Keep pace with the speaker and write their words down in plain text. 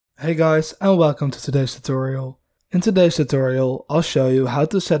Hey guys, and welcome to today's tutorial. In today's tutorial, I'll show you how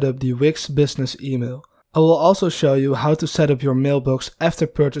to set up the Wix business email. I will also show you how to set up your mailbox after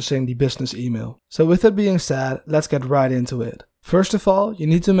purchasing the business email. So with that being said, let's get right into it. First of all, you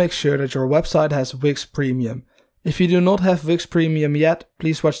need to make sure that your website has Wix Premium. If you do not have Wix Premium yet,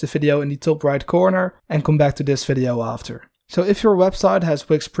 please watch the video in the top right corner and come back to this video after. So if your website has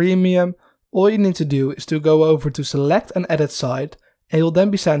Wix Premium, all you need to do is to go over to select and edit site, and you'll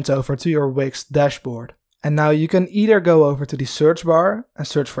then be sent over to your Wix dashboard. And now you can either go over to the search bar and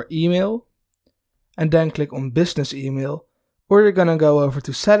search for email, and then click on business email, or you're gonna go over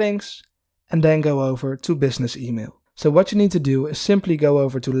to settings, and then go over to business email. So what you need to do is simply go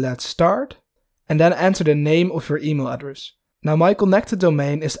over to let's start, and then enter the name of your email address. Now my connected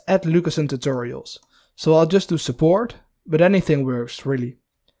domain is @LukasonTutorials, so I'll just do support, but anything works really.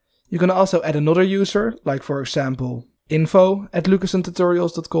 You can also add another user, like for example,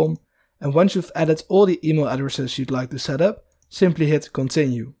 info@lukasontutorials.com, and once you've added all the email addresses you'd like to set up, simply hit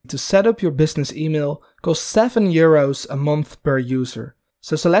continue. To set up your business email costs €7 a month per user.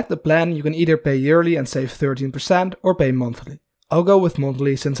 So select the plan. You can either pay yearly and save 13% or pay monthly. I'll go with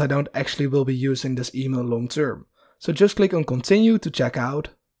monthly since I don't actually will be using this email long term. So just click on continue to check out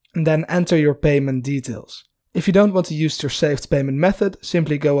and then enter your payment details. If you don't want to use your saved payment method,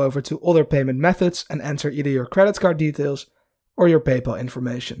 simply go over to other payment methods and enter either your credit card details or your PayPal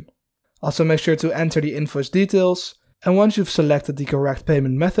information. Also make sure to enter the invoice details, and once you've selected the correct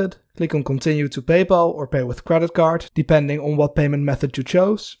payment method, click on continue to PayPal or pay with credit card, depending on what payment method you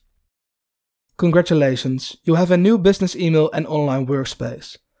chose. Congratulations, you have a new business email and online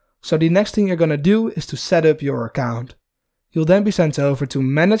workspace. So the next thing you're gonna do is to set up your account. You'll then be sent over to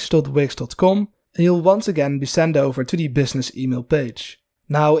manage.wix.com, and you'll once again be sent over to the business email page.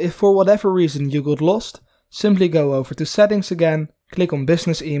 Now, if for whatever reason you got lost, simply go over to settings again, click on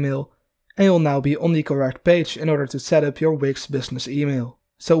business email, and you'll now be on the correct page in order to set up your Wix business email.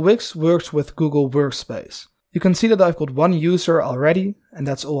 So Wix works with Google Workspace. You can see that I've got one user already, and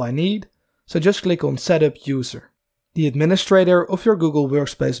that's all I need. So just click on setup user. The administrator of your Google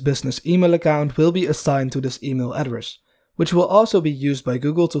Workspace business email account will be assigned to this email address, which will also be used by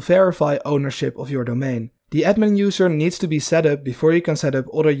Google to verify ownership of your domain. The admin user needs to be set up before you can set up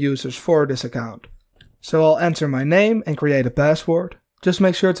other users for this account. So I'll enter my name and create a password. Just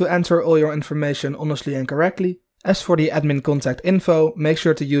make sure to enter all your information honestly and correctly. As for the admin contact info, make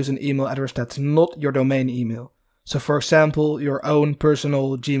sure to use an email address that's not your domain email. So for example, your own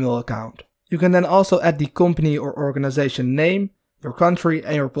personal Gmail account. You can then also add the company or organization name, your country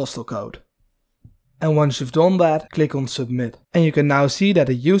and your postal code. And once you've done that, click on submit. And you can now see that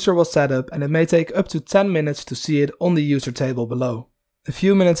a user was set up, and it may take up to 10 minutes to see it on the user table below. A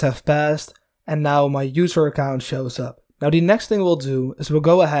few minutes have passed and now my user account shows up. Now the next thing we'll do is we'll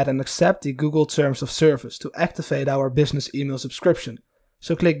go ahead and accept the Google Terms of Service to activate our business email subscription.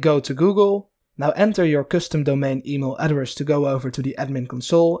 So click go to Google. Now enter your custom domain email address to go over to the admin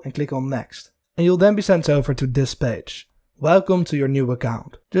console and click on next. And you'll then be sent over to this page. Welcome to your new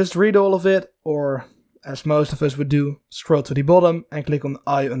account. Just read all of it, or as most of us would do, scroll to the bottom and click on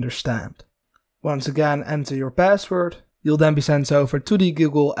I understand. Once again, enter your password. You'll then be sent over to the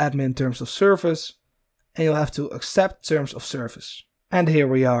Google Admin Terms of Service, and you'll have to accept Terms of Service. And here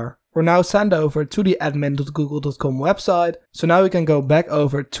we are. We're now sent over to the admin.google.com website, so now we can go back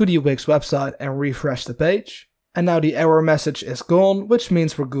over to the Wix website and refresh the page. And now the error message is gone, which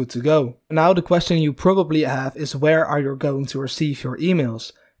means we're good to go. Now the question you probably have is, where are you going to receive your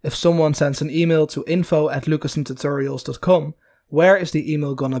emails? If someone sends an email to info@lukasontutorials.com, where is the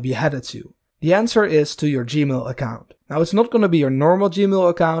email gonna be headed to? The answer is to your Gmail account. Now it's not gonna be your normal Gmail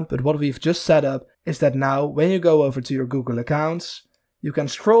account, but what we've just set up is that now when you go over to your Google accounts, you can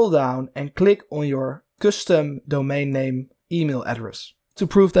scroll down and click on your custom domain name email address. To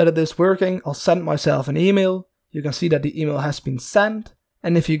prove that it is working, I'll send myself an email. You can see that the email has been sent,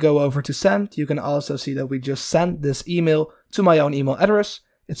 and if you go over to send, you can also see that we just sent this email to my own email address.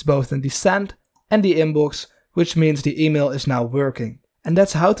 It's both in the send and the inbox, which means the email is now working. And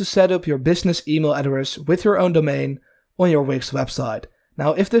that's how to set up your business email address with your own domain on your Wix website.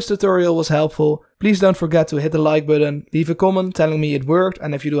 Now if this tutorial was helpful, please don't forget to hit the like button, leave a comment telling me it worked,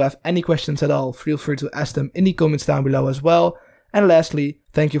 and if you do have any questions at all, feel free to ask them in the comments down below as well. And lastly,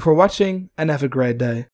 thank you for watching and have a great day.